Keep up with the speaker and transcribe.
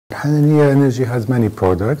Hanania Energy has many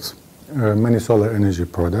products, many solar energy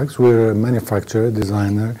products. We're a manufacturer,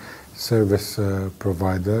 designer, service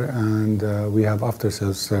provider, and we have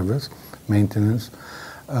after-sales service, maintenance.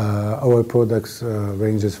 Our products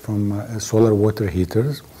ranges from solar water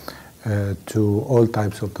heaters to all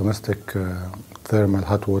types of domestic thermal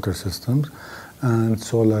hot water systems and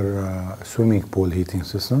solar swimming pool heating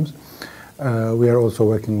systems. We are also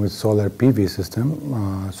working with solar PV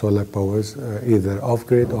system, solar powers, either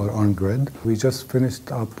off-grid or on-grid. We just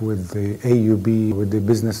finished up with the AUB, with the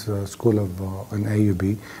business school of an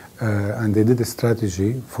AUB, and they did a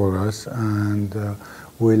strategy for us, and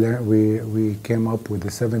we came up with the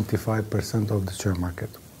 75% of the share market.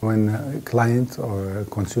 When a client or a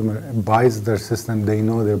consumer buys their system, they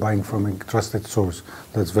know they're buying from a trusted source.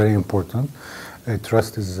 That's very important.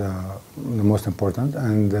 Trust is the most important,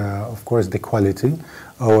 and of course the quality.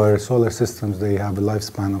 Our solar systems, they have a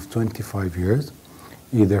lifespan of 25 years,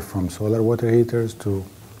 either from solar water heaters to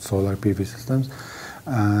solar PV systems,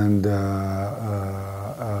 and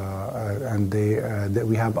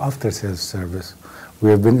we have after-sales service. We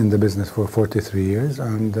have been in the business for 43 years,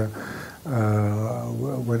 and there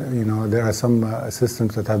are some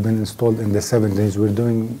systems that have been installed in the 70s. We're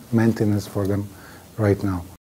doing maintenance for them right now.